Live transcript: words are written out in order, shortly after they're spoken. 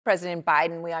President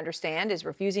Biden, we understand, is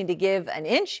refusing to give an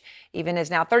inch, even as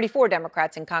now 34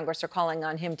 Democrats in Congress are calling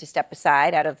on him to step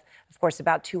aside out of course,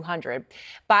 about 200.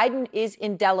 Biden is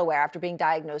in Delaware after being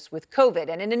diagnosed with COVID,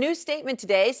 and in a new statement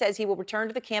today says he will return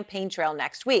to the campaign trail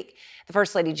next week. The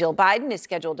First Lady Jill Biden is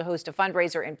scheduled to host a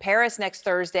fundraiser in Paris next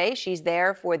Thursday. She's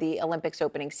there for the Olympics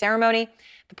opening ceremony.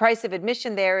 The price of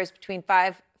admission there is between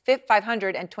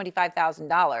 $500 and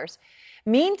 $25,000.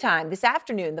 Meantime, this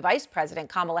afternoon, the Vice President,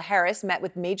 Kamala Harris, met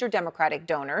with major Democratic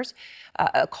donors.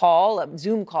 A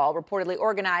Zoom call, reportedly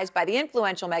organized by the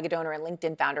influential megadonor and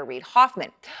LinkedIn founder Reid Hoffman.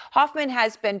 Hoffman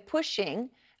has been pushing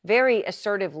very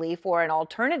assertively for an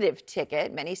alternative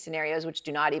ticket, many scenarios which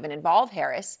do not even involve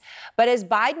Harris. But as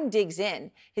Biden digs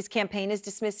in, his campaign is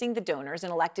dismissing the donors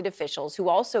and elected officials who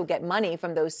also get money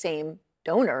from those same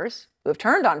donors who have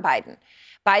turned on Biden.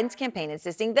 Biden's campaign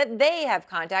insisting that they have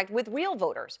contact with real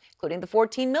voters, including the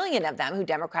 14 million of them who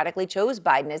democratically chose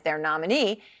Biden as their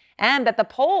nominee, and that the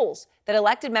polls that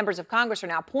elected members of Congress are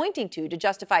now pointing to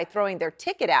justify throwing their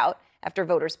ticket out after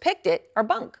voters picked it are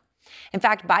bunk. In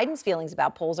fact, Biden's feelings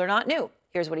about polls are not new.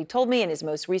 Here's what he told me in his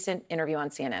most recent interview on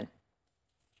CNN.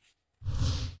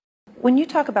 When you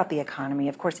talk about the economy,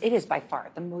 of course, it is by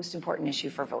far the most important issue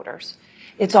for voters.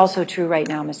 It's also true right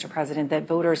now, Mr. President, that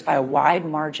voters by a wide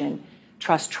margin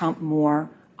trust Trump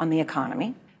more on the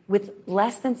economy. With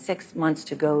less than 6 months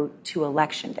to go to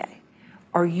Election Day,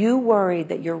 are you worried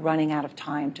that you're running out of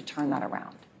time to turn that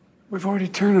around? We've already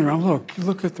turned it around.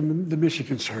 Look at the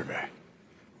Michigan survey.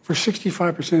 For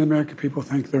 65% of American people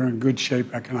think they're in good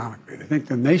shape economically. They think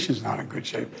the nation's not in good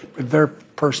shape, but they're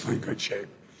personally in good shape.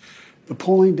 The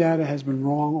polling data has been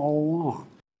wrong all along.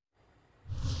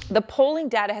 The polling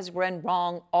data has been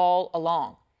wrong all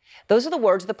along. Those are the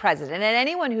words of the president, and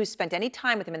anyone who's spent any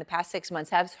time with him in the past 6 months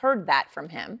has heard that from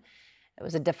him. It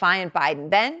was a defiant Biden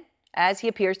then, as he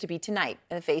appears to be tonight,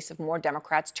 in the face of more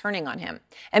Democrats turning on him.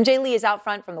 MJ Lee is out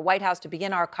front from the White House to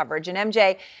begin our coverage. And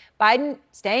MJ, Biden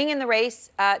staying in the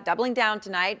race, doubling down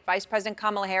tonight. Vice President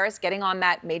Kamala Harris getting on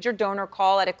that major donor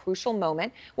call at a crucial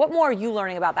moment. What more are you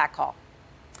learning about that call?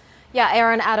 Yeah,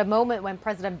 Aaron, at a moment when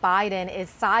President Biden is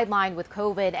sidelined with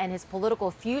COVID and his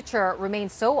political future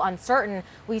remains so uncertain,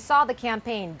 we saw the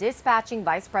campaign dispatching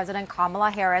Vice President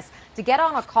Kamala Harris to get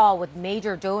on a call with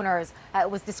major donors.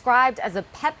 It was described as a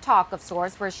pep talk of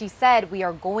sorts where she said, "We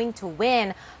are going to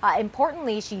win."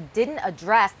 Importantly, she didn't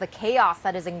address the chaos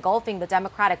that is engulfing the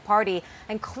Democratic Party.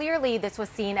 And clearly, this was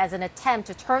seen as an attempt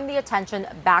to turn the attention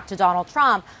back to Donald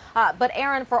Trump. But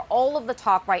Aaron, for all of the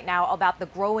talk right now about the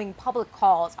growing public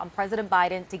calls on President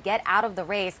Biden to get out of the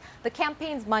race, the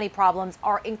campaign's money problems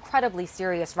are incredibly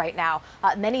serious right now.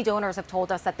 Many donors have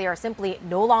told us that they are simply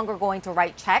no longer going to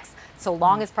write checks so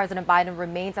long as President Biden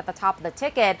remains at the top of the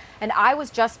ticket. And I was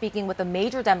just speaking with a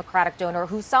major Democratic donor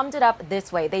who summed it up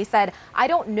this way. They said, "I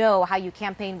don't know how you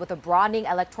campaign with a broadening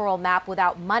electoral map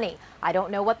without money. I don't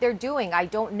know what they're doing. I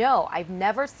don't know. I've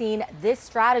never seen this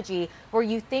strategy where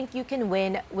you think you can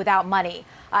win without money."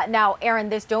 Now, Aaron,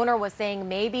 this donor was saying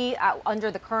maybe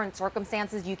under the current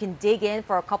circumstances, you can dig in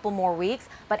for a couple more weeks,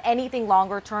 but anything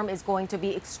longer term is going to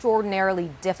be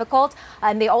extraordinarily difficult.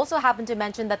 And they also happen to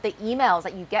mention that the emails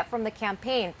that you get from the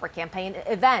campaign for campaign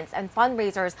events and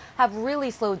fundraisers have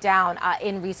really slowed down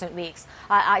in recent weeks.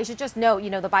 I should just note,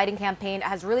 the Biden campaign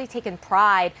has really taken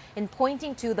pride in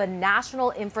pointing to the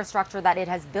national infrastructure that it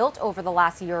has built over the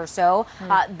last year or so,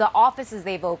 the offices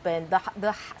they've opened,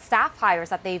 the staff hires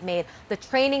that they've made, the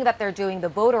training that they're doing, the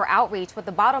voter outreach. But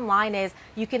the bottom line is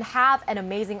you can have an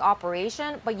amazing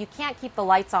operation, but you can't keep the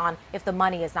lights on if the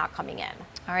money is not coming in.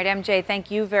 All right, MJ, thank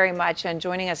you very much. And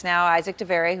joining us now, Isaac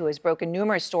DeVere, who has broken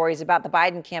numerous stories about the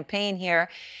Biden campaign here,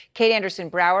 Kate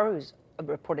Anderson-Brower, who's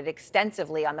reported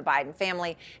extensively on the Biden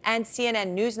family, and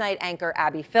CNN Newsnight anchor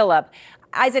Abby Phillip.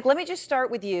 Isaac, let me just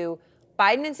start with you.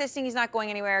 Biden insisting he's not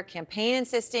going anywhere, campaign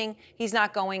insisting he's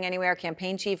not going anywhere,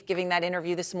 campaign chief giving that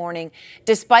interview this morning,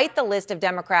 despite the list of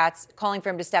Democrats calling for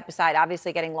him to step aside,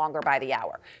 obviously getting longer by the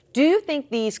hour. Do you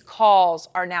think these calls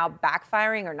are now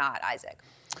backfiring or not, Isaac?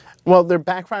 Well, they're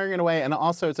backfiring in a way, and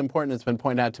also it's important, it's been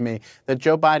pointed out to me, that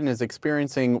Joe Biden is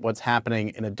experiencing what's happening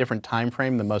in a different time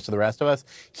frame than most of the rest of us.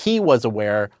 He was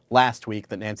aware last week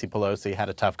that Nancy Pelosi had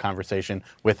a tough conversation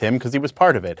with him because he was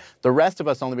part of it. The rest of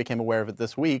us only became aware of it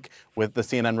this week with the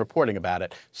CNN reporting about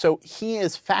it. So he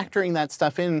is factoring that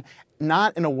stuff in,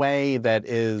 not in a way that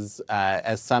is,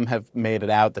 as some have made it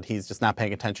out, that he's just not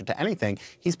paying attention to anything.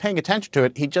 He's paying attention to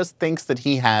it. He just thinks that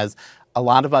he has a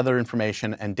lot of other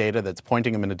information and data that's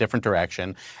pointing him in a different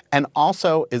direction, and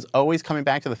also is always coming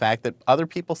back to the fact that other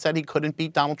people said he couldn't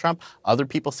beat Donald Trump. Other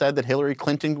people said that Hillary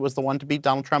Clinton was the one to beat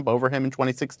Donald Trump over him in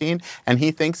 2016, and he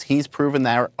thinks he's proven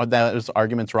those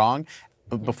arguments wrong.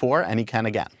 before, and he can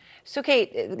again. So,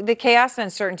 Kate, the chaos and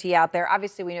uncertainty out there,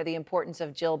 obviously we know the importance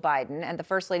of Jill Biden, and the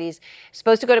First Lady's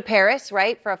supposed to go to Paris,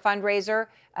 right, for a fundraiser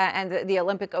and the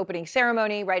Olympic opening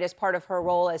ceremony, right, as part of her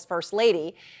role as First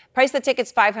Lady. Price of the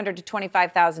tickets $500 to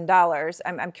 $25,000.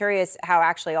 I'm curious how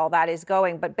actually all that is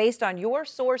going, but based on your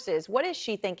sources, what is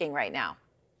she thinking right now?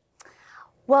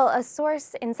 Well, a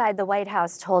source inside the White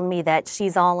House told me that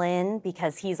she's all in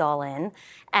because he's all in,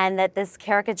 and that this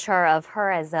caricature of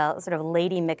her as a sort of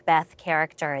Lady Macbeth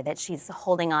character, that she's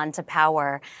holding on to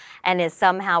power and is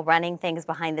somehow running things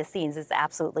behind the scenes, is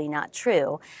absolutely not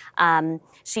true.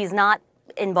 She's not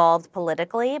involved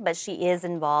politically, but she is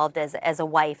involved as a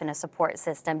wife and a support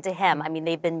system to him. I mean,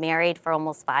 they've been married for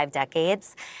almost 5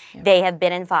 decades. Yeah. They have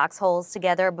been in foxholes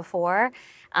together before.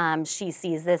 She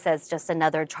sees this as just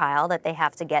another trial that they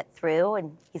have to get through,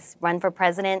 and he's run for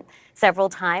president several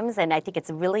times, and I think it's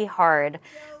really hard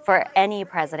for any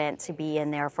president to be in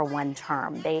there for one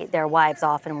term. Their wives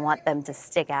often want them to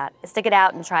stick it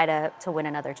out and try to win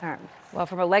another term. Well,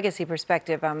 from a legacy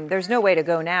perspective, there's no way to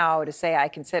go now to say I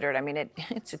considered. I mean,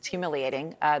 it's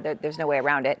humiliating. There's no way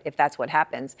around it if that's what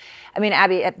happens. I mean,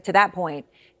 Abby, to that point,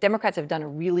 Democrats have done a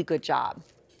really good job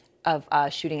of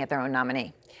shooting at their own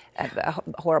nominee. A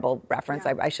horrible reference.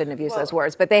 Yeah. I shouldn't have used those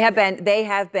words, but they have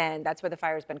been, that's where the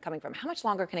fire's been coming from. How much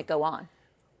longer can it go on?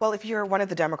 Well, if you're one of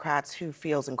the Democrats who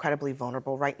feels incredibly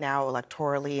vulnerable right now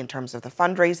electorally in terms of the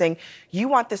fundraising, you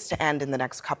want this to end in the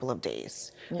next couple of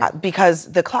days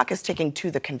because the clock is ticking to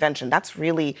the convention. That's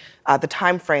really the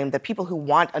time frame that people who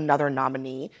want another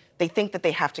nominee, they think that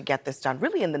they have to get this done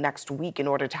really in the next week in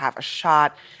order to have a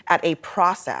shot at a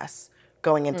process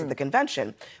going into the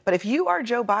convention. But if you are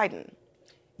Joe Biden,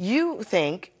 you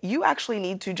think you actually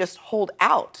need to just hold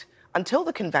out until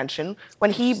the convention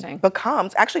when he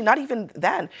becomes, actually not even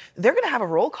then, they're going to have a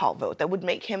roll call vote that would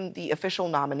make him the official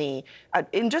nominee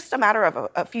in just a matter of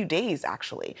a few days,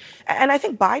 actually. And I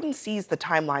think Biden sees the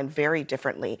timeline very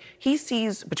differently. He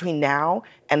sees between now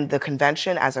and the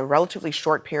convention as a relatively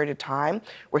short period of time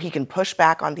where he can push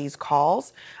back on these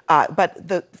calls.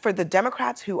 But for the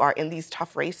Democrats who are in these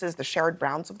tough races, the Sherrod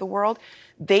Browns of the world,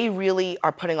 they really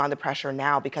are putting on the pressure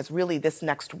now because really this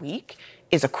next week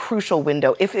is a crucial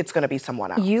window if it's going to be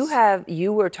someone else.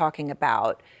 You were talking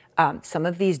about some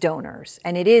of these donors,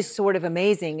 and it is sort of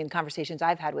amazing in conversations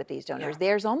I've had with these donors. Yeah.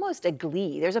 There's almost a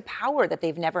glee. There's a power that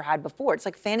they've never had before. It's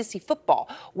like fantasy football.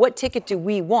 What ticket do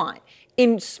we want?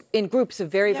 In groups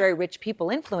of very, very rich people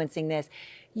influencing this.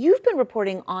 You've been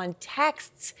reporting on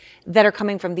texts that are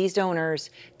coming from these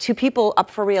donors to people up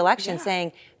for re-election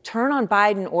saying, turn on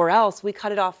Biden or else we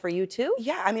cut it off for you too?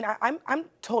 Yeah, I mean, I'm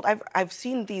told, I've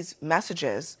seen these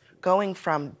messages going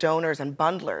from donors and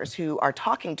bundlers who are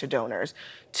talking to donors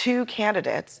to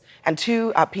candidates and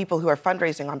to people who are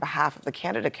fundraising on behalf of the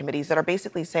candidate committees that are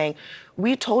basically saying,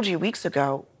 we told you weeks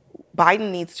ago,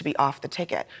 Biden needs to be off the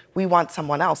ticket. We want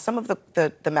someone else. Some of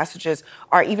the messages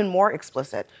are even more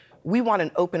explicit. We want an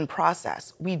open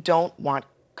process. We don't want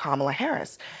Kamala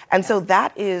Harris. And so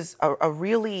that is a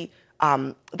really,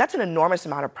 that's an enormous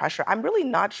amount of pressure. I'm really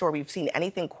not sure we've seen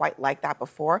anything quite like that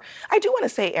before. I do want to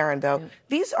say, Aaron, though,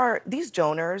 these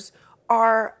donors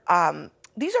are,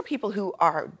 these are people who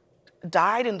are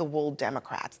dyed-in-the-wool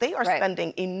Democrats. They are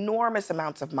spending enormous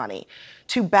amounts of money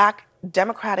to back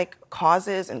Democratic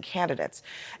causes and candidates.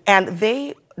 And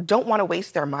they don't want to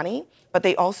waste their money, but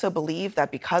they also believe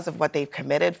that because of what they've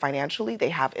committed financially, they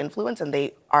have influence, and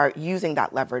they are using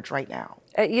that leverage right now.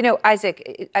 You know,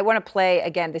 Isaac, I want to play,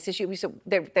 again, this issue. So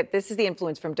this is the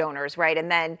influence from donors, right?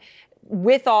 And then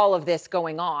with all of this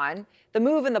going on, the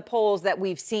move in the polls that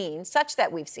we've seen,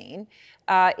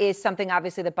 is something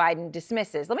obviously that Biden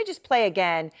dismisses. Let me just play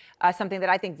again something that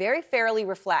I think very fairly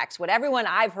reflects what everyone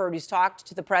I've heard who's talked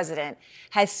to the president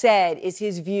has said is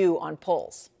his view on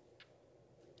polls.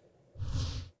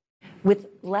 With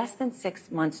less than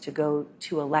 6 months to go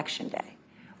to Election Day,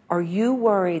 are you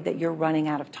worried that you're running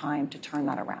out of time to turn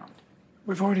that around?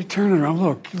 We've already turned it around.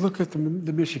 Look at the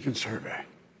Michigan survey.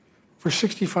 For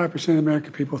 65% of the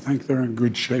American people think they're in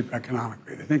good shape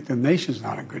economically. They think the nation's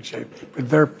not in good shape, but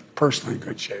they're personally in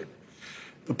good shape.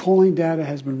 The polling data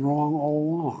has been wrong all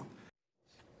along.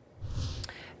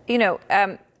 You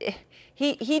know,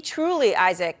 he truly,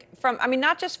 Isaac,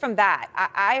 not just from that.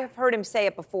 I have heard him say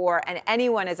it before, and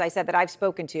anyone, as I said, that I've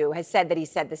spoken to has said that he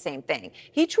said the same thing.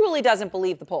 He truly doesn't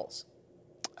believe the polls.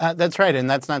 That's right, and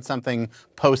that's not something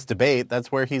post-debate.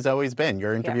 That's where he's always been.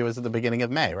 Your interview was at the beginning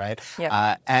of May, right?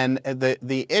 Yeah. And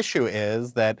the issue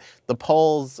is that the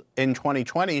polls in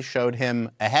 2020 showed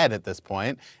him ahead at this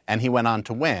point, and he went on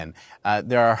to win.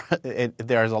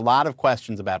 There's a lot of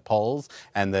questions about polls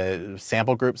and the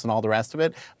sample groups and all the rest of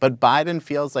it, but Biden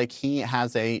feels like he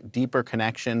has a deeper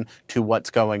connection to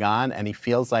what's going on, and he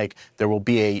feels like there will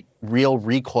be a real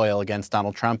recoil against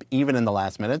Donald Trump, even in the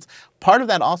last minutes. Part of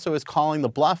that also is calling the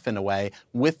bluff in a way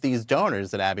with these donors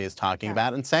that Abby is talking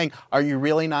about and saying, are you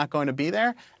really not going to be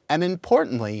there? And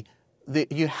importantly,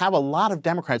 you have a lot of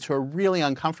Democrats who are really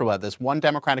uncomfortable about this. One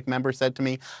Democratic member said to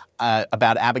me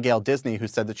about Abigail Disney, who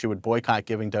said that she would boycott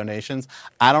giving donations,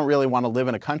 I don't really want to live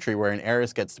in a country where an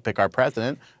heiress gets to pick our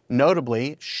president.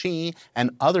 Notably, she and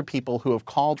other people who have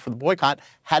called for the boycott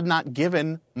had not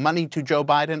given money to Joe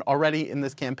Biden already in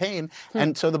this campaign.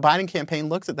 And so the Biden campaign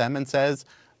looks at them and says,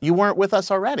 you weren't with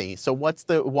us already, so what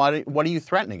are you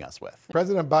threatening us with?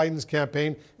 President Biden's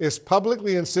campaign is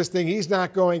publicly insisting he's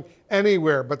not going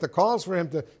anywhere, but the calls for him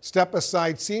to step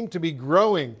aside seem to be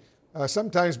growing,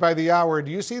 sometimes by the hour.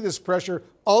 Do you see this pressure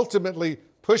ultimately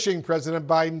pushing President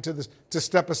Biden to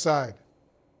step aside?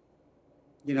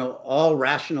 You know, all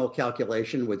rational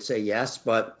calculation would say yes,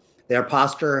 but their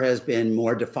posture has been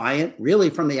more defiant,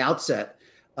 really from the outset,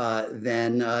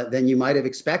 than you might have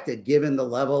expected, given the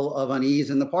level of unease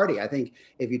in the party. I think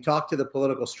if you talk to the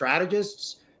political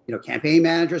strategists, you know, campaign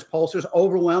managers, pollsters,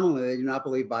 overwhelmingly, they do not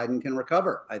believe Biden can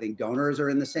recover. I think donors are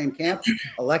in the same camp.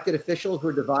 Elected officials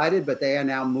were divided, but they are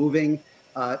now moving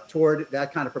toward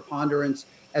that kind of preponderance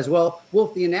as well.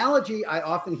 Wolf, the analogy I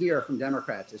often hear from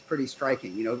Democrats is pretty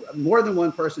striking. You know, more than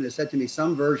one person has said to me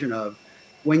some version of,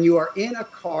 when you are in a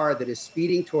car that is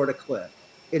speeding toward a cliff,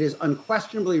 it is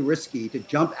unquestionably risky to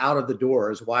jump out of the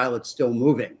doors while it's still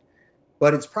moving.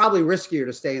 But it's probably riskier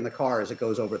to stay in the car as it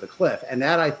goes over the cliff. And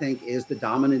that, I think, is the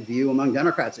dominant view among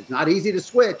Democrats. It's not easy to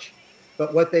switch,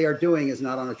 but what they are doing is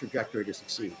not on a trajectory to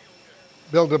succeed.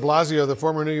 Bill de Blasio, the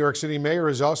former New York City mayor,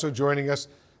 is also joining us.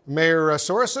 Mayor,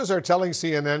 sources are telling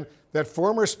CNN that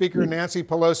former Speaker Nancy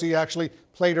Pelosi actually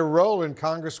played a role in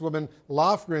Congresswoman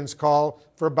Lofgren's call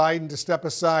for Biden to step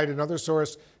aside. Another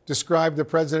source described the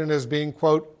president as being,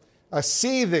 quote,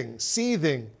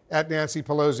 seething at Nancy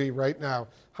Pelosi right now.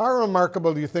 How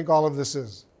remarkable do you think all of this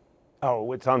is?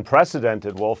 Oh, it's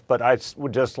unprecedented, Wolf, but I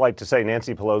would just like to say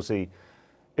Nancy Pelosi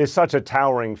is such a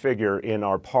towering figure in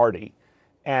our party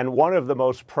and one of the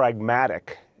most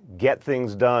pragmatic, get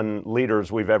things done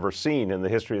leaders we've ever seen in the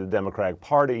history of the Democratic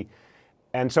Party.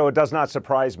 And so it does not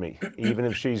surprise me, even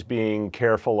if she's being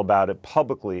careful about it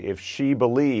publicly, if she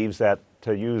believes that,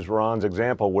 to use Ron's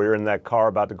example, we're in that car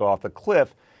about to go off the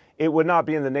cliff, it would not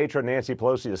be in the nature of Nancy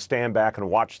Pelosi to stand back and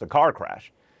watch the car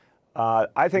crash.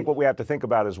 I think what we have to think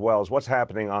about as well is what's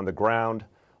happening on the ground,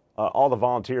 all the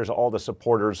volunteers, all the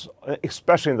supporters,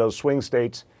 especially in those swing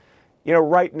states. You know,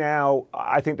 right now,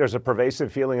 I think there's a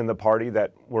pervasive feeling in the party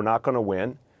that we're not going to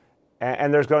win.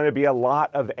 And there's going to be a lot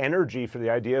of energy for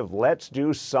the idea of let's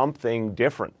do something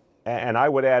different. And I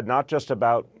would add not just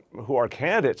about who our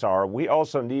candidates are, we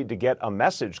also need to get a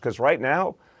message, because right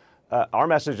now our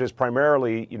message is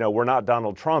primarily, you know, we're not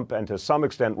Donald Trump, and to some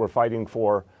extent we're fighting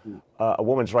for a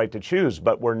woman's right to choose,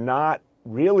 but we're not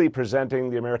really presenting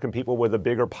the American people with a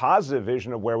bigger positive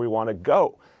vision of where we want to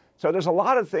go. So there's a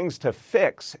lot of things to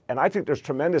fix, and I think there's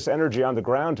tremendous energy on the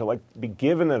ground to be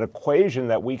given an equation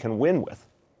that we can win with.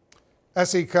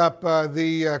 S.E. Cup,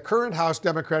 the current House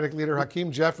Democratic leader,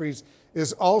 Hakeem Jeffries,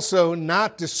 is also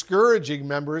not discouraging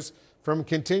members from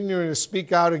continuing to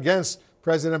speak out against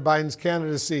President Biden's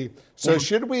candidacy. So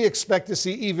should we expect to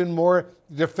see even more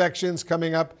defections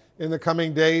coming up in the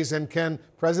coming days? And can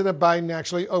President Biden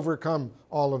actually overcome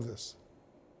all of this?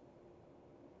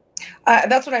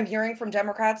 That's what I'm hearing from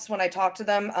Democrats when I talk to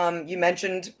them. You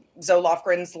mentioned Zoe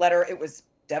Lofgren's letter. It was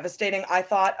devastating, I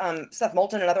thought. Seth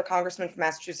Moulton, another congressman from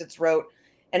Massachusetts, wrote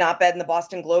an op-ed in the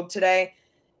Boston Globe today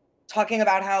talking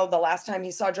about how the last time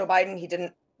he saw Joe Biden, he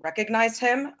didn't recognize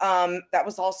him. That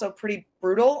was also pretty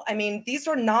brutal. I mean, these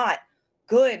are not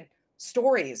good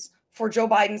stories for Joe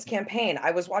Biden's campaign.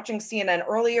 I was watching CNN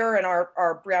earlier, and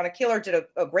our Breonna Keeler did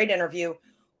a great interview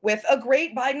with a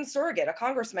great Biden surrogate, a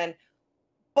congressman,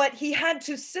 but he had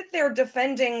to sit there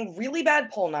defending really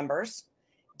bad poll numbers,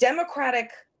 Democratic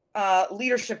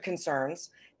leadership concerns,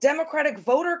 Democratic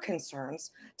voter concerns,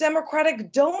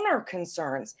 Democratic donor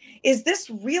concerns. Is this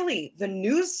really the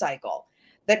news cycle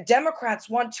that Democrats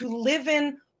want to live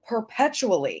in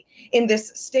perpetually, in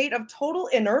this state of total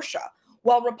inertia,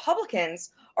 while Republicans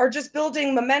are just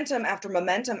building momentum after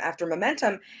momentum after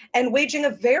momentum and waging a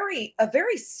very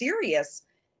serious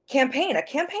campaign, a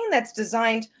campaign that's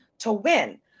designed to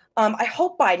win. I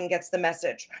hope Biden gets the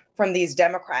message from these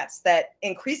Democrats that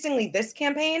increasingly this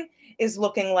campaign is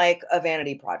looking like a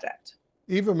vanity project.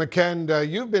 Eva McKend,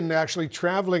 you've been actually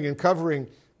traveling and covering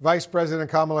Vice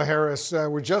President Kamala Harris.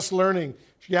 We're just learning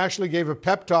she actually gave a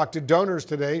pep talk to donors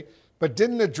today, but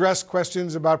didn't address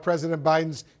questions about President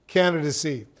Biden's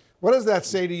candidacy. What does that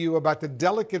say to you about the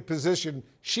delicate position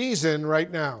she's in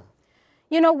right now?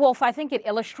 You know, Wolf, I think it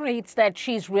illustrates that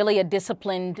she's really a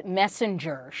disciplined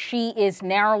messenger. She is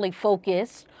narrowly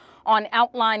focused on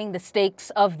outlining the stakes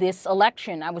of this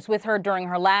election. I was with her during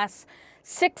her last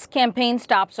 6 campaign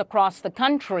stops across the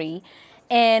country.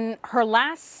 And her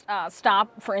last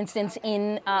stop, for instance,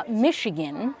 in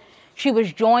Michigan, she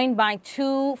was joined by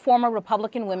 2 former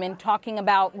Republican women talking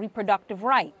about reproductive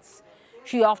rights.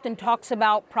 She often talks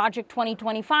about Project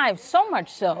 2025, so much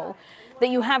so that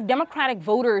you have Democratic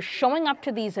voters showing up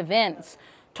to these events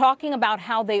talking about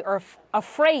how they are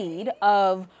afraid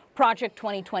of Project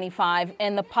 2025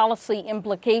 and the policy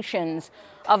implications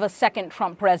of a second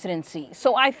Trump presidency.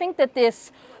 So I think that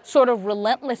this sort of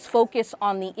relentless focus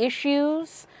on the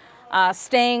issues,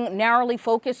 staying narrowly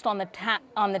focused on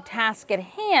the task at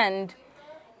hand,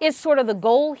 is sort of the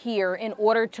goal here in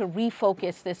order to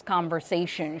refocus this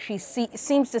conversation. She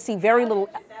seems to see very little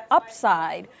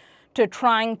upside to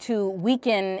trying to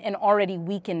weaken an already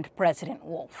weakened President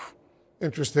Wolf.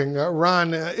 Interesting.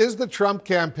 Ron, is the Trump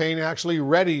campaign actually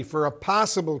ready for a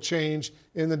possible change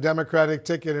in the Democratic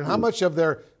ticket? And how much of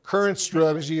their current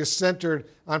strategy is centered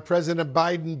on President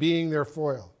Biden being their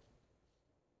foil?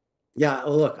 Yeah,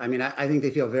 look, I mean, I think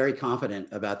they feel very confident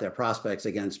about their prospects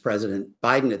against President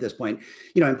Biden at this point,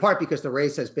 you know, in part because the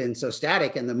race has been so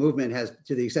static and the movement has,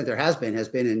 to the extent there has been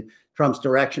in Trump's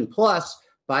direction. Plus,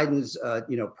 Biden's,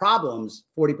 problems,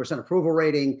 40% approval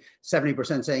rating,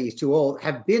 70% saying he's too old,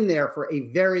 have been there for a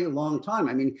very long time.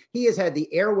 I mean, he has had the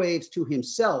airwaves to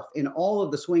himself in all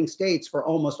of the swing states for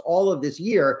almost all of this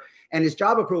year. And his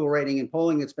job approval rating in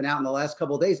polling that's been out in the last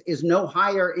couple of days is no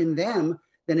higher in them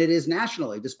than it is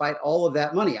nationally, despite all of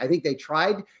that money. I think they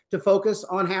tried to focus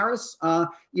on Harris,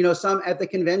 some at the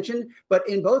convention, but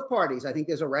in both parties, I think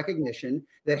there's a recognition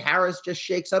that Harris just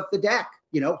shakes up the deck.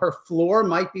 You know, her floor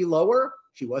might be lower.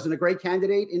 She wasn't a great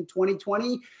candidate in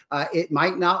 2020. It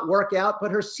might not work out,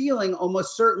 but her ceiling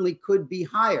almost certainly could be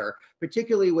higher,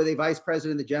 particularly with a vice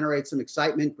president that generates some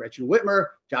excitement. Gretchen Whitmer,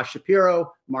 Josh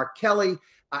Shapiro, Mark Kelly.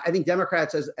 I think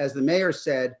Democrats, as the mayor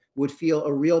said, would feel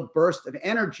a real burst of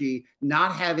energy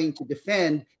not having to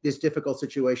defend this difficult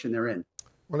situation they're in. I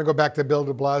want to go back to Bill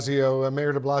de Blasio,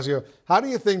 Mayor de Blasio. How do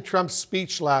you think Trump's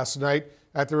speech last night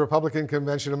at the Republican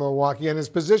convention in Milwaukee and his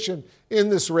position in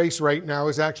this race right now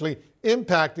is actually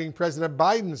impacting President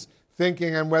Biden's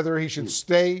thinking on whether he should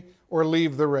stay or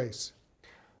leave the race?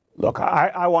 Look,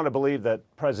 I want to believe that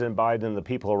President Biden and the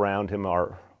people around him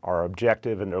are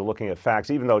objective and they're looking at facts,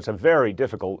 even though it's a very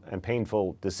difficult and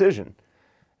painful decision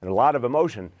and a lot of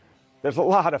emotion. There's a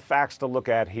lot of facts to look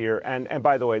at here. And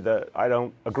by the way, I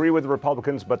don't agree with the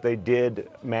Republicans, but they did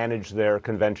manage their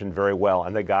convention very well,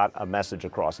 and they got a message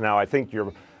across. Now, I think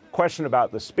your question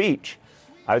about the speech,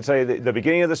 I would say the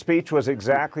beginning of the speech was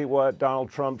exactly what Donald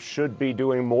Trump should be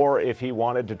doing more if he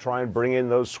wanted to try and bring in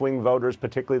those swing voters,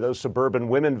 particularly those suburban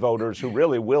women voters who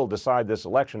really will decide this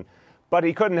election. But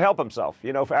he couldn't help himself.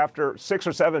 You know, after 6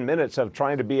 or 7 minutes of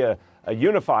trying to be a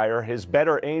unifier, his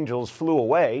better angels flew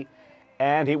away,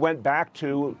 and he went back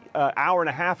to an hour and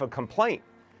a half of complaint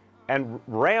and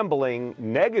rambling,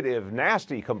 negative,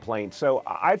 nasty complaints. So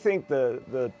I think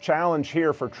the challenge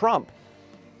here for Trump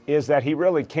is that he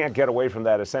really can't get away from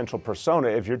that essential persona.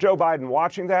 If you're Joe Biden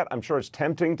watching that, I'm sure it's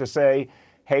tempting to say,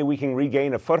 hey, we can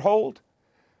regain a foothold.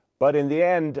 But in the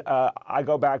end, I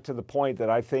go back to the point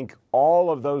that I think all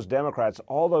of those Democrats,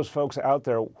 all those folks out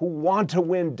there who want to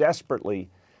win desperately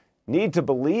need to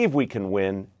believe we can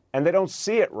win, and they don't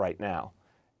see it right now.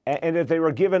 And if they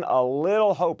were given a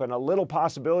little hope and a little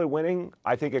possibility of winning,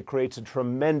 I think it creates a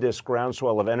tremendous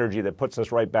groundswell of energy that puts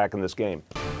us right back in this game.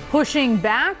 Pushing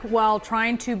back while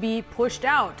trying to be pushed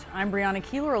out. I'm Breonna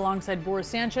Keeler alongside Boris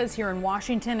Sanchez here in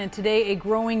Washington, and today a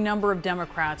growing number of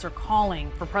Democrats are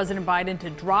calling for President Biden to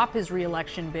drop his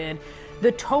re-election bid.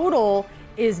 The total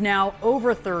is now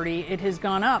over 30. It has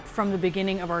gone up from the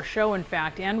beginning of our show, in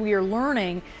fact, and we are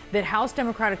learning that House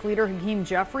Democratic leader Hakeem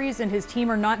Jeffries and his team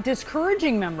are not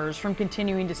discouraging members from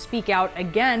continuing to speak out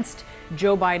against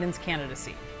Joe Biden's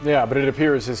candidacy. Yeah, but it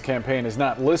appears his campaign is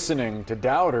not listening to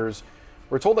doubters.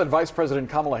 We're told that Vice President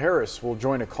Kamala Harris will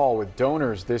join a call with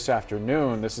donors this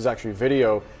afternoon. This is actually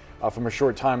video from a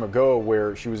short time ago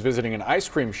where she was visiting an ice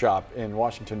cream shop in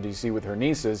Washington, D.C. with her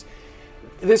nieces.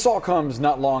 This all comes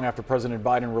not long after President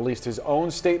Biden released his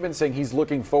own statement saying he's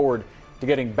looking forward to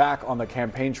getting back on the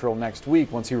campaign trail next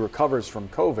week once he recovers from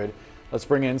COVID. Let's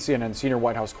bring in CNN senior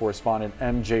White House correspondent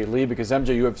MJ Lee, because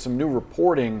MJ, you have some new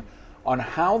reporting on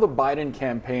how the Biden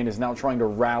campaign is now trying to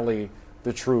rally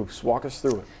the troops. Walk us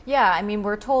through it. Yeah, I mean,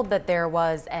 we're told that there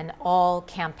was an all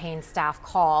campaign staff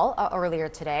call earlier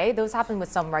today. Those happen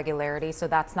with some regularity, so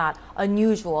that's not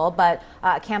unusual. But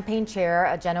campaign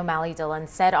chair Jen O'Malley-Dillon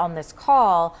said on this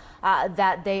call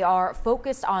that they are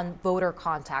focused on voter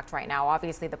contact right now.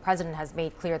 Obviously, the president has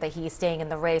made clear that he's staying in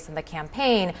the race, and the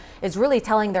campaign is really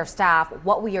telling their staff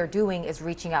what we are doing is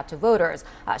reaching out to voters.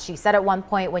 She said at one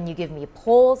point, when you give me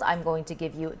polls, I'm going to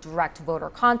give you direct voter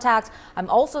contact. I'm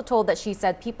also told that she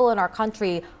said people in our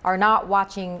country are not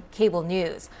watching cable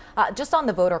news. Just on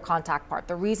the voter contact part,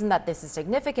 the reason that this is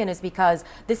significant is because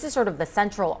this is sort of the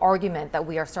central argument that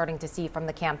we are starting to see from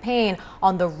the campaign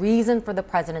on the reason for the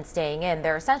president staying in.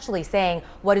 They're essentially saying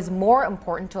what is more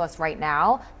important to us right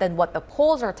now than what the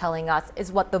polls are telling us is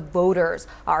what the voters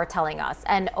are telling us.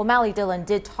 And O'Malley-Dillon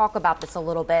did talk about this a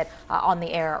little bit on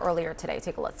the air earlier today.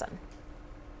 Take a listen.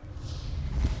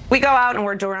 We go out and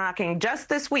we're door knocking just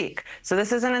this week. So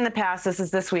this isn't in the past, this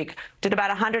is this week. Did about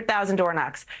 100,000 door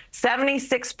knocks.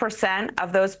 76%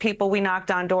 of those people we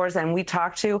knocked on doors and we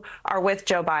talked to are with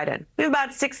Joe Biden. We have about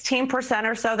 16%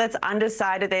 or so that's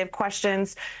undecided. They have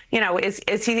questions. You know, is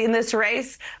he in this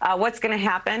race? What's going to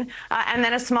happen? And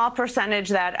then a small percentage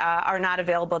that are not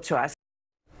available to us.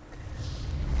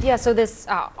 Yeah, so this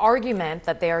argument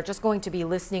that they are just going to be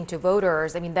listening to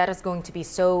voters, I mean, that is going to be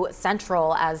so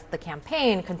central as the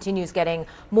campaign continues getting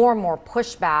more and more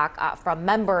pushback from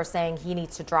members saying he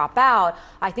needs to drop out.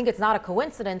 I think it's not a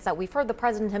coincidence that we've heard the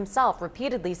president himself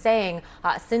repeatedly saying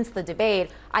since the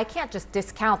debate, I can't just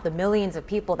discount the millions of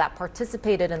people that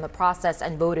participated in the process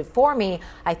and voted for me.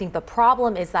 I think the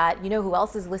problem is that, you know, who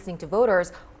else is listening to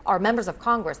voters? Are members of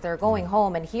Congress. They're going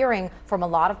home and hearing from a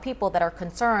lot of people that are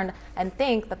concerned and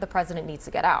think that the president needs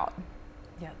to get out.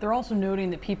 Yeah, they're also noting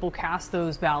that people cast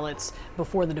those ballots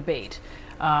before the debate.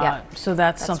 So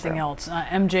that's something else.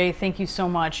 MJ, thank you so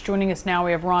much. Joining us now,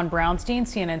 we have Ron Brownstein,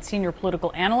 CNN senior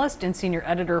political analyst and senior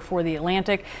editor for The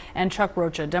Atlantic, and Chuck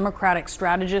Rocha, Democratic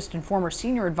strategist and former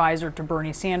senior advisor to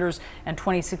Bernie Sanders and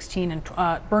Bernie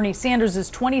Sanders'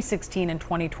 2016 and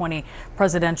 2020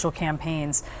 presidential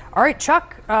campaigns. All right,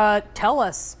 Chuck, tell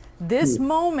us this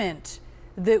moment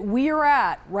that we are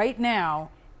at right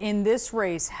now in this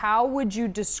race. How would you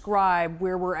describe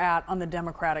where we're at on the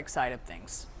Democratic side of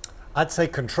things? I'd say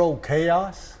controlled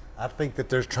chaos. I think that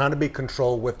there's trying to be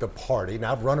control with the party.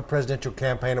 Now, I've run a presidential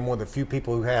campaign. I'm one of the few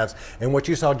people who has. And what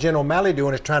you saw Jen O'Malley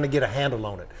doing is trying to get a handle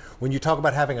on it. When you talk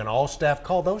about having an all-staff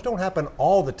call, those don't happen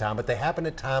all the time, but they happen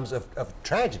at times of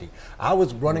tragedy. I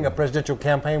was running a presidential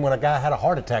campaign when a guy had a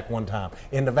heart attack one time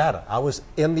in Nevada. I was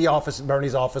in the office,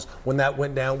 Bernie's office, when that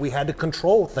went down. We had to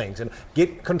control things and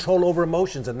get control over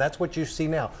emotions, and that's what you see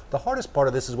now. The hardest part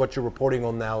of this is what you're reporting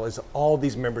on now is all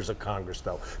these members of Congress,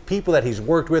 though. People that he's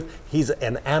worked with, he's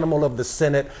an animal of the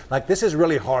Senate. Like, this is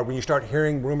really hard when you start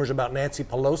hearing rumors about Nancy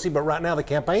Pelosi, but right now the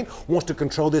campaign wants to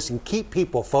control this and keep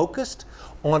people focused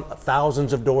on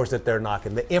thousands of doors that they're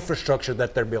knocking, the infrastructure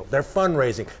that they're built, their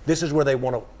fundraising. This is where they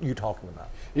want you talking about.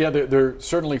 Yeah, they're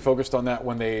certainly focused on that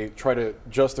when they try to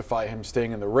justify him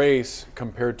staying in the race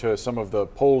compared to some of the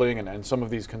polling and some of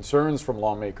these concerns from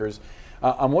lawmakers.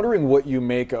 I'm wondering what you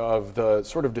make of the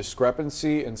sort of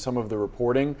discrepancy in some of the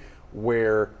reporting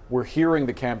where we're hearing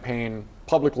the campaign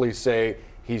publicly say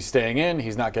he's staying in,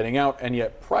 he's not getting out, and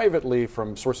yet privately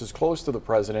from sources close to the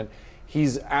president,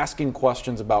 he's asking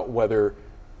questions about whether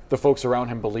the folks around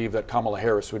him believe that Kamala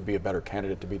Harris would be a better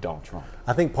candidate to beat Donald Trump.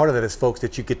 I think part of that is folks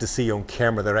that you get to see on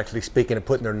camera. They're actually speaking and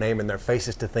putting their name and their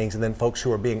faces to things, and then folks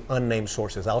who are being unnamed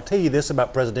sources. I'll tell you this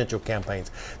about presidential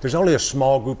campaigns. There's only a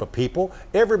small group of people.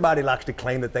 Everybody likes to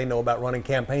claim that they know about running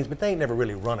campaigns, but they ain't never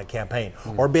really run a campaign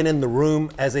or been in the room,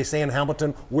 as they say in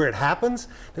Hamilton, where it happens.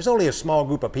 There's only a small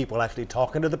group of people actually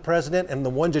talking to the president, and the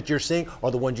ones that you're seeing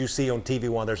are the ones you see on TV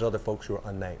while there's other folks who are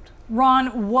unnamed.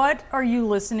 Ron, what are you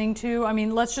listening to? I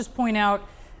mean, let's just point out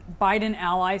Biden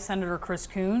ally Senator Chris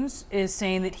Coons is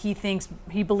saying that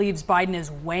he believes Biden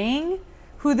is weighing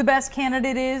who the best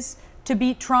candidate is to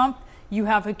beat Trump. You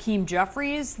have Hakeem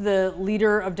Jeffries, the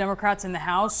leader of Democrats in the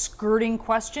House, skirting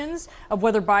questions of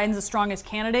whether Biden's the strongest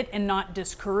candidate and not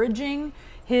discouraging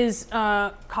his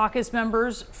caucus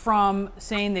members from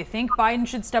saying they think Biden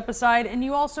should step aside. And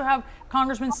you also have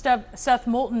Congressman Seth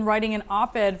Moulton writing an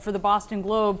op-ed for the Boston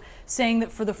Globe saying that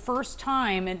for the first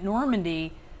time at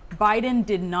Normandy, Biden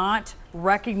did not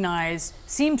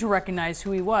seem to recognize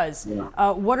who he was.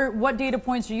 Yeah. What data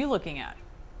points are you looking at?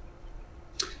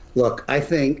 Look, I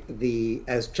think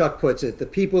as Chuck puts it, the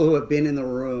people who have been in the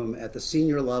room at the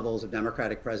senior levels of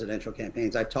Democratic presidential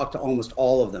campaigns, I've talked to almost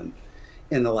all of them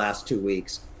in the last 2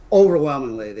 weeks.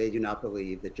 Overwhelmingly, they do not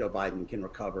believe that Joe Biden can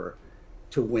recover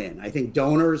to win. I think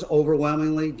donors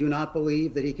overwhelmingly do not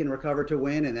believe that he can recover to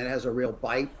win, and that has a real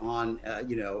bite on,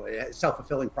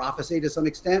 self-fulfilling prophecy to some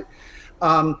extent.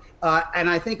 And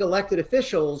I think elected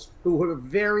officials who were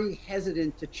very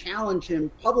hesitant to challenge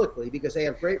him publicly because they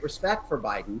have great respect for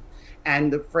Biden.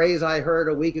 And the phrase I heard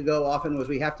a week ago often was,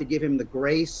 we have to give him the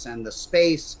grace and the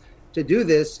space to do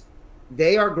this.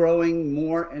 They are growing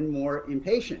more and more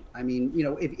impatient. I mean,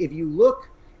 if you look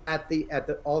at the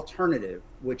alternative,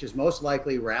 which is most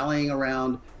likely rallying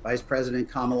around Vice President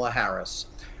Kamala Harris,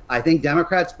 I think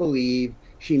Democrats believe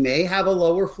she may have a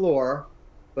lower floor,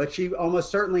 but she almost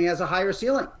certainly has a higher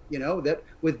ceiling. That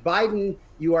with Biden,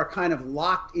 you are kind of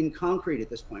locked in concrete at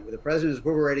this point, where the president's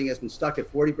approval rating has been stuck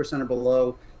at 40% or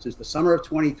below since the summer of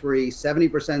 23,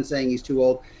 70% saying he's too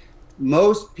old.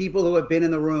 Most people who have been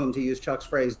in the room, to use Chuck's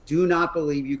phrase, do not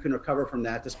believe you can recover from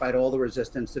that despite all the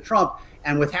resistance to Trump.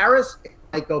 And with Harris, it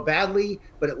might go badly,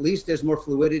 but at least there's more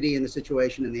fluidity in the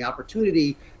situation and the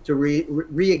opportunity to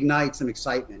reignite some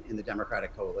excitement in the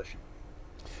Democratic coalition.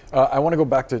 I want to go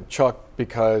back to Chuck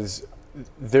because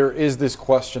there is this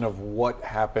question of what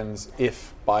happens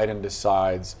if Biden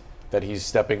decides that he's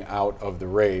stepping out of the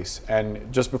race.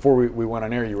 And just before we went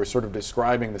on air, you were sort of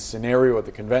describing the scenario at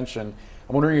the convention.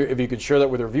 I'm wondering if you could share that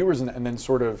with our viewers and then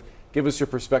sort of give us your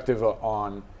perspective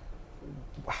on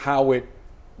how it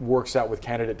works out with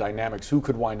candidate dynamics. Who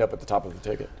could wind up at the top of the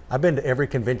ticket? I've been to every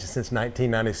convention since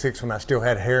 1996 when I still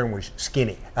had hair and was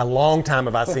skinny. A long time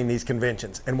have I seen these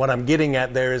conventions. And what I'm getting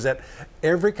at there is that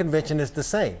every convention is the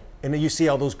same. And then you see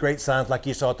all those great signs like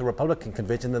you saw at the Republican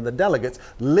convention, and the delegates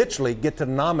literally get to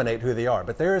nominate who they are.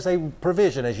 But there is a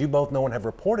provision, as you both know and have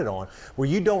reported on, where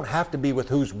you don't have to be with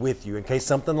who's with you in case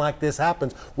something like this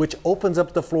happens, which opens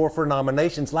up the floor for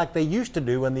nominations like they used to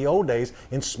do in the old days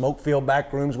in smoke-filled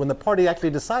back rooms when the party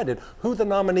actually decided who the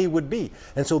nominee would be.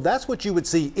 And so that's what you would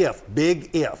see if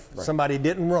somebody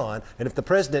didn't run, and if the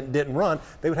president didn't run,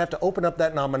 they would have to open up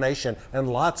that nomination,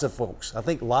 and lots of folks, I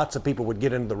think lots of people would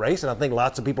get into the race, and I think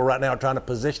lots of people right now are trying to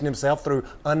position himself through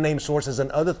unnamed sources and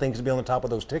other things to be on the top of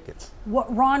those tickets.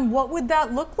 Ron, what would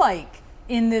that look like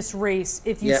in this race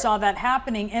if you saw that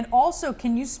happening? And also,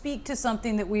 can you speak to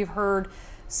something that we've heard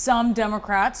some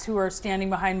Democrats who are standing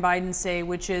behind Biden say,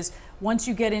 which is once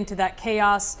you get into that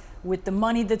chaos with the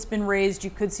money that's been raised, you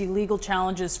could see legal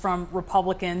challenges from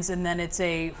Republicans, and then it's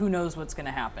a who knows what's going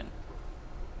to happen.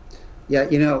 Yeah,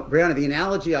 Brianna, the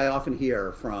analogy I often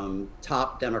hear from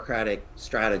top Democratic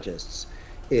strategists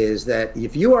is that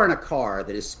if you are in a car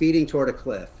that is speeding toward a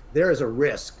cliff, there is a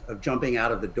risk of jumping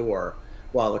out of the door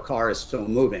while the car is still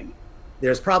moving.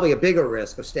 There's probably a bigger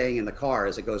risk of staying in the car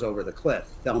as it goes over the cliff,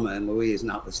 Thelma and Louise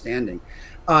notwithstanding.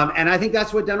 And I think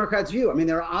that's what Democrats view. I mean,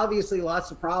 there are obviously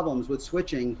lots of problems with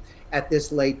switching at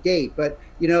this late date, but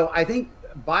I think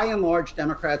by and large,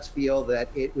 Democrats feel that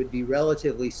it would be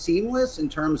relatively seamless in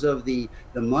terms of the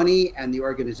money and the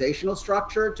organizational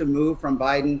structure to move from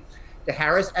Biden to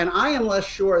Harris. And I am less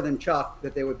sure than Chuck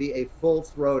that there would be a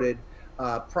full-throated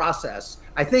process.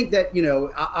 I think that,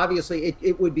 obviously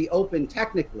it would be open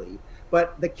technically,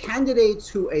 but the candidates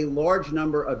who a large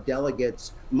number of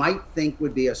delegates might think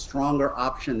would be a stronger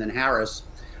option than Harris,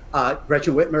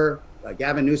 Gretchen Whitmer,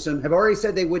 Gavin Newsom, have already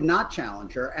said they would not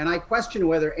challenge her. And I question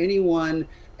whether anyone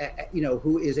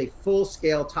who is a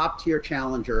full-scale top-tier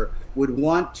challenger would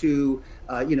want to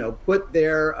put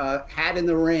their hat in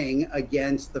the ring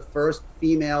against the first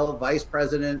female vice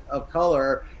president of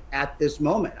color at this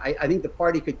moment. I think the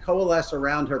party could coalesce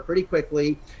around her pretty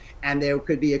quickly, and there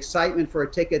could be excitement for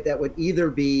a ticket that would either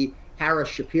be Harris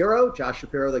Shapiro, Josh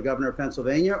Shapiro, the governor of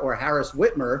Pennsylvania, or Harris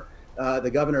Whitmer,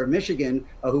 the governor of Michigan,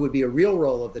 who would be a real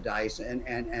roll of the dice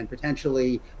and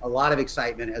potentially a lot of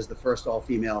excitement as the first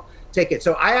all-female ticket.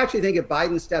 So I actually think if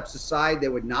Biden steps aside,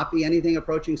 there would not be anything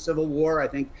approaching civil war. I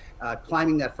think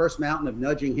climbing that first mountain of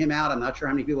nudging him out, I'm not sure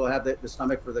how many people have the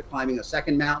stomach for the climbing a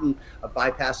second mountain of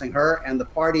bypassing her. And the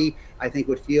party, I think,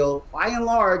 would feel, by and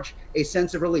large, a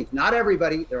sense of relief. Not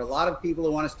everybody. There are a lot of people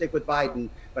who want to stick with Biden,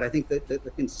 but I think that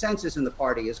the consensus in the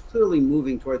party is clearly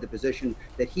moving toward the position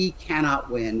that he cannot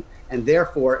win. And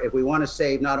therefore, if we want to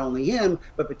save not only him,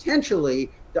 but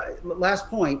potentially, last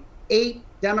point, 8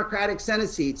 Democratic Senate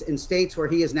seats in states where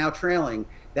he is now trailing,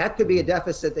 that could be a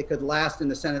deficit that could last in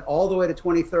the Senate all the way to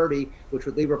 2030, which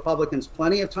would leave Republicans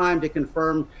plenty of time to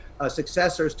confirm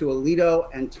successors to Alito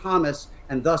and Thomas,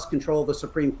 and thus control the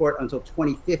Supreme Court until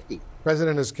 2050.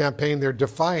 President has campaigned, they're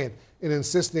defiant in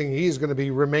insisting he's going to be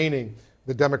remaining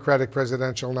the Democratic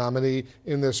presidential nominee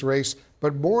in this race.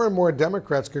 But more and more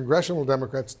Democrats, congressional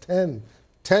Democrats, 10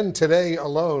 today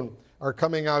alone, are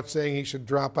coming out saying he should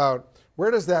drop out.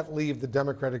 Where does that leave the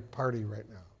Democratic Party right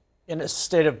now? In a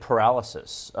state of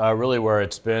paralysis, really where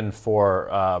it's been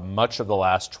for much of the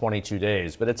last 22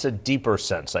 days. But it's a deeper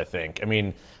sense, I think. I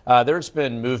mean, there's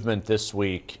been movement this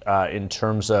week in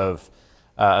terms of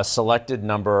a selected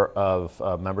number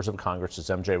of members of Congress, as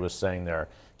MJ was saying there,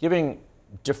 giving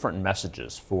different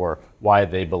messages for why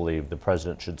they believe the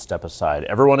president should step aside.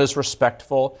 Everyone is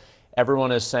respectful.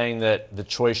 Everyone is saying that the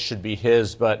choice should be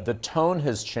his, but the tone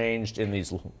has changed in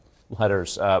these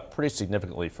letters pretty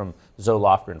significantly from Zoe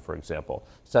Lofgren, for example,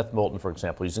 Seth Moulton, for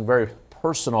example, using very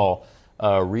personal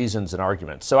reasons and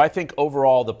arguments. So I think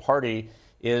overall the party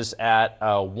is at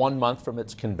 1 month from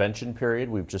its convention period.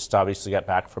 We've just obviously got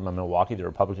back from Milwaukee, the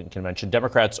Republican convention.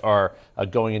 Democrats are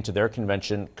going into their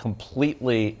convention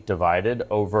completely divided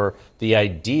over the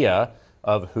idea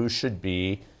of who should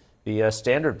be the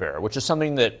standard bearer, which is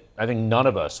something that I think none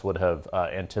of us would have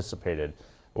anticipated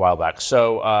a while back.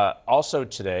 So also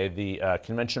today, the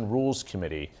Convention Rules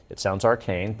Committee, it sounds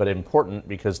arcane, but important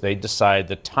because they decide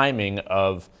the timing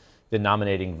of the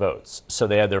nominating votes. So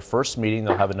they had their first meeting.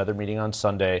 They'll have another meeting on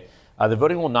Sunday. The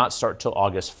voting will not start till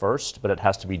August 1st, but it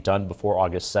has to be done before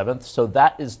August 7th. So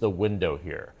that is the window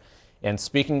here. And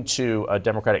speaking to a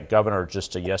Democratic governor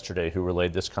just yesterday who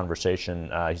relayed this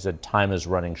conversation, he said time is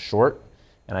running short,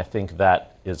 and I think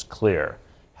that is clear.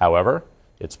 However,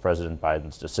 it's President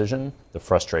Biden's decision. The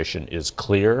frustration is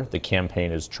clear. The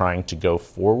campaign is trying to go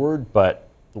forward, but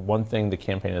the one thing the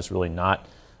campaign is really not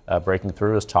breaking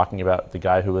through is talking about the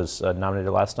guy who was nominated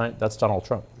last night. That's Donald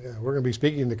Trump. Yeah, we're going to be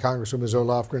speaking to Congresswoman Zoe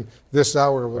Lofgren this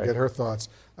hour. We'll get her thoughts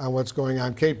on what's going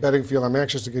on. Kate Bedingfield, I'm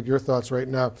anxious to get your thoughts right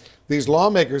now. These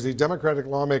lawmakers, these Democratic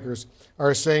lawmakers,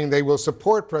 are saying they will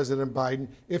support President Biden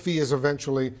if he is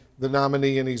eventually the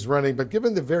nominee and he's running. But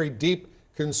given the very deep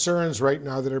concerns right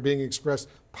now that are being expressed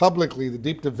publicly, the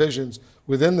deep divisions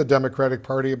within the Democratic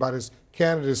Party about his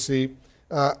candidacy,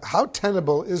 how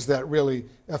tenable is that really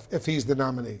if he's the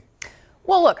nominee?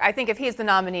 Well, look, I think if he's the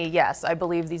nominee, yes, I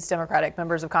believe these Democratic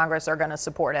members of Congress are going to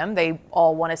support him. They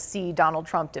all want to see Donald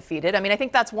Trump defeated. I mean, I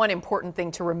think that's one important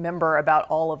thing to remember about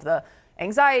all of the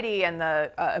anxiety and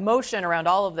the emotion around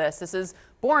all of this. This is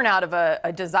born out of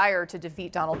a desire to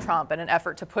defeat Donald Trump and an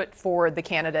effort to put forward the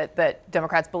candidate that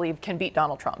Democrats believe can beat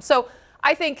Donald Trump. So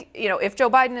I think, if Joe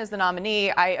Biden is the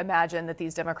nominee, I imagine that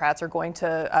these Democrats are going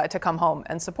to come home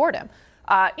and support him.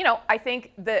 I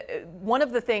think that one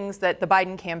of the things that the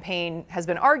Biden campaign has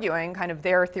been arguing, kind of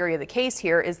their theory of the case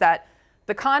here, is that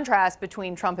the contrast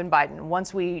between Trump and Biden,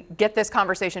 once we get this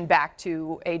conversation back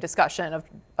to a discussion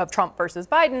of Trump versus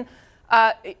Biden,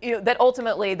 that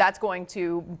ultimately that's going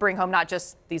to bring home not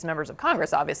just these members of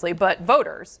Congress, obviously, but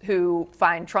voters who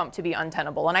find Trump to be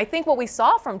untenable. And I think what we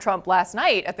saw from Trump last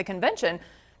night at the convention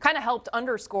kind of helped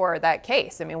underscore that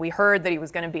case. I mean, we heard that he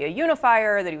was going to be a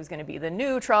unifier, that he was going to be the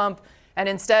new Trump. And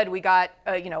instead, we got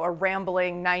a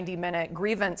rambling 90-minute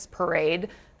grievance parade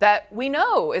that we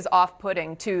know is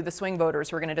off-putting to the swing voters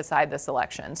who are going to decide this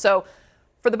election. So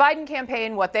for the Biden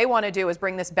campaign, what they want to do is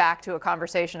bring this back to a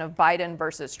conversation of Biden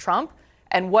versus Trump.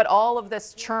 And what all of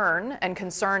this churn and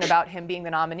concern about him being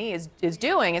the nominee is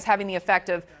doing is having the effect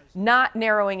of not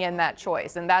narrowing in that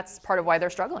choice. And that's part of why they're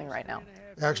struggling right now.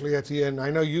 Actually, Etienne, I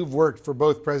know you've worked for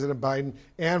both President Biden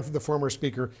and for the former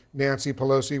Speaker, Nancy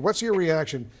Pelosi. What's your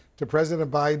reaction to President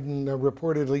Biden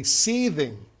reportedly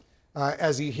seething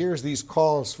as he hears these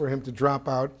calls for him to drop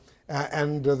out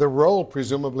and the role,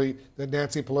 presumably, that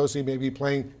Nancy Pelosi may be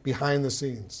playing behind the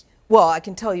scenes? Well, I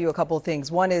can tell you a couple of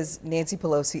things. One is Nancy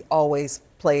Pelosi always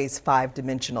plays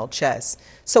five-dimensional chess.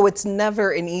 So it's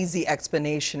never an easy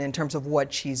explanation in terms of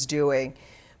what she's doing.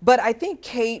 But I think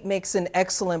Kate makes an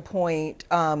excellent point,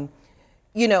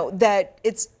 that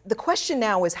the question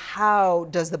now is how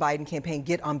does the Biden campaign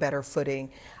get on better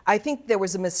footing? I think there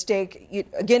was a mistake,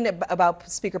 again, about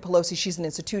Speaker Pelosi. She's an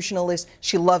institutionalist.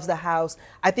 She loves the House.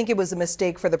 I think it was a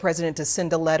mistake for the president to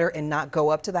send a letter and not go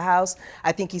up to the House.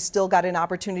 I think he's still got an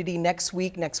opportunity next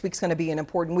week. Next week's going to be an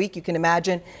important week. You can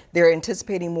imagine they're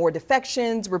anticipating more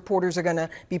defections. Reporters are going to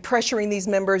be pressuring these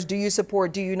members. Do you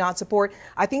support? Do you not support?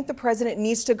 I think the president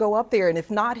needs to go up there. And if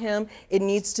not him, it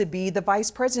needs to be the vice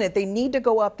president. They need to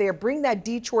go up there, bring that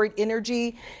Detroit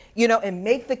energy. and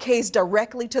make the case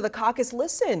directly to the caucus.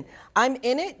 Listen, I'm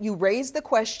in it. You raised the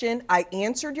question. I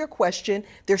answered your question.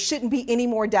 There shouldn't be any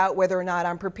more doubt whether or not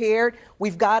I'm prepared.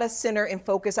 We've got to center and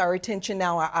focus our attention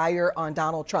now, our ire on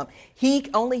Donald Trump.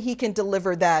 Only he can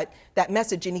deliver that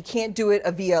message, and he can't do it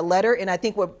via letter. And I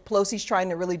think what Pelosi's trying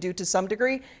to really do to some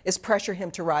degree is pressure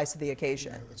him to rise to the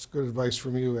occasion. Yeah, that's good advice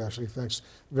from you, Ashley. Thanks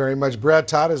very much. Brad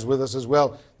Todd is with us as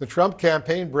well. The Trump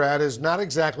campaign, Brad, is not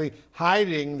exactly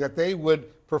hiding that they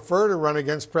would prefer to run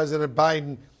against President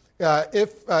Biden.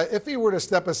 If he were to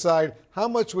step aside, how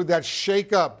much would that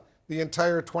shake up the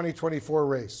entire 2024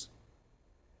 race?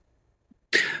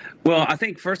 Well, I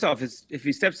think first off, if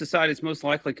he steps aside, it's most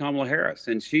likely Kamala Harris,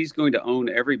 and she's going to own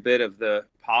every bit of the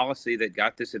policy that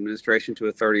got this administration to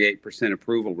a 38%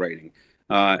 approval rating.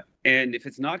 And if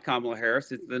it's not Kamala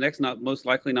Harris, the next most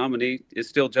likely nominee is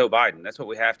still Joe Biden. That's what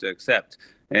we have to accept.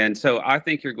 And so I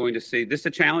think you're going to see this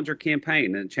a challenger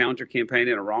campaign, and a challenger campaign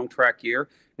in a wrong track year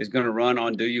is going to run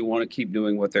on, do you want to keep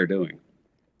doing what they're doing?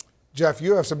 Jeff,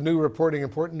 you have some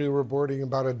important new reporting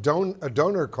about a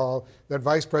donor call that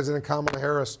Vice President Kamala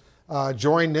Harris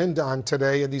joined in on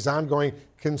today, and these ongoing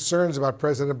concerns about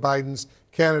President Biden's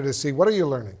candidacy. What are you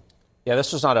learning? Yeah,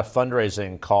 this was not a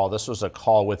fundraising call. This was a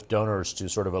call with donors to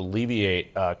sort of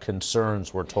alleviate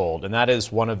concerns, we're told. And that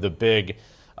is one of the big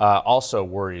also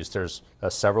worries. There's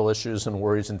several issues and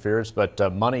worries and fears, but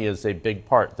money is a big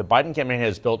part. The Biden campaign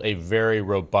has built a very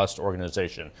robust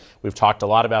organization. We've talked a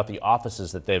lot about the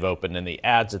offices that they've opened and the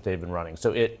ads that they've been running.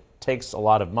 So it takes a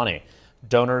lot of money.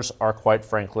 Donors are, quite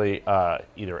frankly,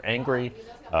 either angry,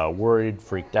 worried,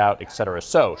 freaked out, etc.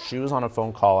 So she was on a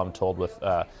phone call, I'm told, with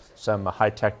some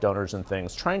high-tech donors and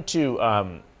things, trying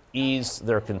to ease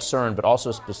their concern, but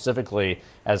also specifically,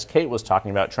 as Kate was talking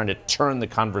about, trying to turn the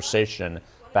conversation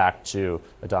back to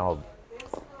Donald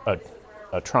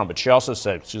Trump. But she also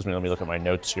said, excuse me, let me look at my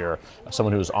notes here,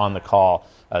 someone who was on the call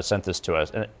sent this to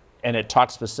us. And it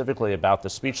talked specifically about the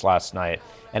speech last night.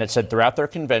 And it said throughout their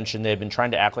convention, they've been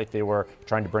trying to act like they were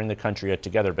trying to bring the country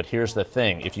together. But here's the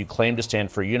thing. If you claim to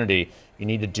stand for unity, you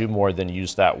need to do more than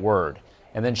use that word.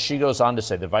 And then she goes on to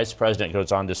say, the vice president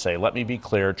goes on to say, let me be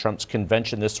clear, Trump's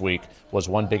convention this week was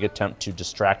one big attempt to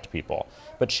distract people.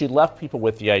 But she left people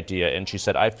with the idea, and she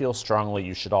said, I feel strongly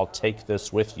you should all take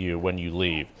this with you when you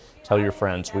leave. Tell your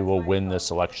friends we will win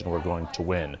this election. We're going to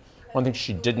win. One thing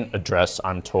she didn't address,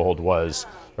 I'm told, was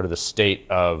sort of the state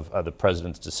of the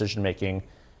president's decision-making.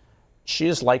 She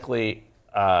is likely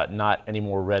not any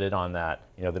more read on that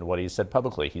than what he said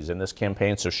publicly. He's in this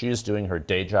campaign, so she is doing her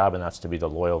day job, and that's to be the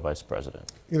loyal vice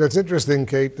president. It's interesting,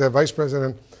 Kate. Vice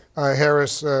President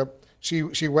Harris,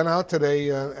 she went out today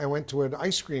and went to an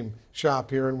ice cream shop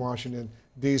here in Washington,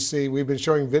 D.C. We've been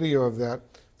showing video of that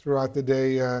throughout the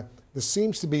day. This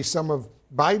seems to be some of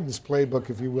Biden's playbook,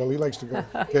 if you will. He likes to go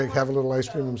have a little ice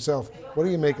cream himself. What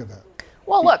do you make of that?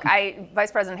 Well, look,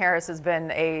 Vice President Harris has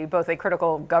been both a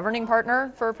critical governing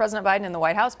partner for President Biden in the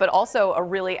White House, but also a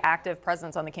really active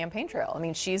presence on the campaign trail. I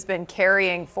mean, she's been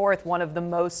carrying forth one of the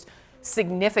most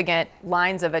significant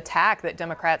lines of attack that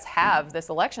Democrats have this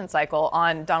election cycle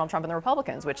on Donald Trump and the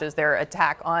Republicans, which is their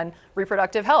attack on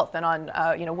reproductive health and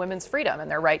on women's freedom and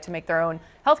their right to make their own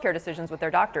healthcare decisions with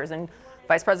their doctors. And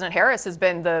Vice President Harris has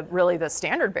been really the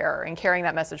standard bearer in carrying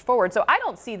that message forward. So I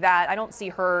don't see that. I don't see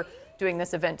her doing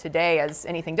this event today as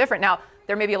anything different. Now,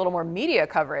 there may be a little more media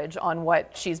coverage on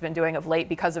what she's been doing of late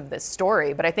because of this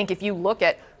story. But I think if you look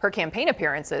at her campaign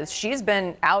appearances, she's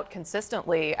been out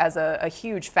consistently as a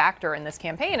huge factor in this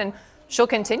campaign, and she'll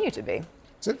continue to be.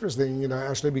 It's interesting,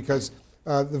 Ashley, because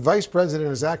the vice president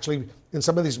is actually, in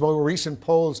some of these more recent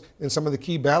polls in some of the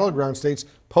key battleground states,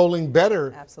 polling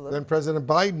better than President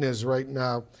Biden is right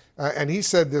now. And he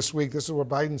said this week, this is what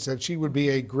Biden said, she would be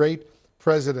a great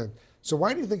president. So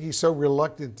why do you think he's so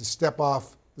reluctant to step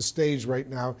off the stage right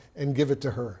now and give it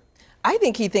to her? I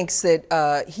think he thinks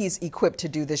that he's equipped to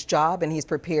do this job and he's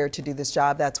prepared to do this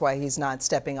job. That's why he's not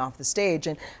stepping off the stage.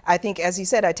 And I think, as he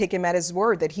said, I take him at his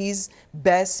word that he's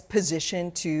best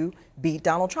positioned to beat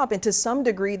Donald Trump. And to some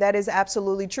degree, that is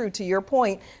absolutely true. To your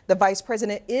point, the vice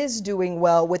president is doing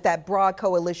well with that broad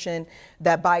coalition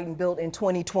that Biden built in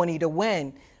 2020 to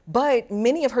win. But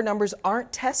many of her numbers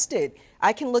aren't tested.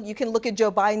 You can look at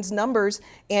Joe Biden's numbers,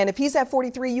 and if he's at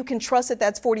 43, you can trust that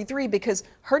that's 43 because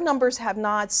her numbers have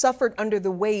not suffered under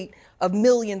the weight of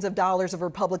millions of dollars of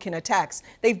Republican attacks.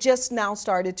 They've just now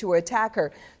started to attack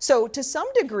her. So to some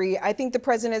degree, I think the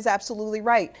president is absolutely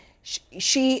right.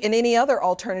 She and any other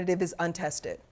alternative is untested.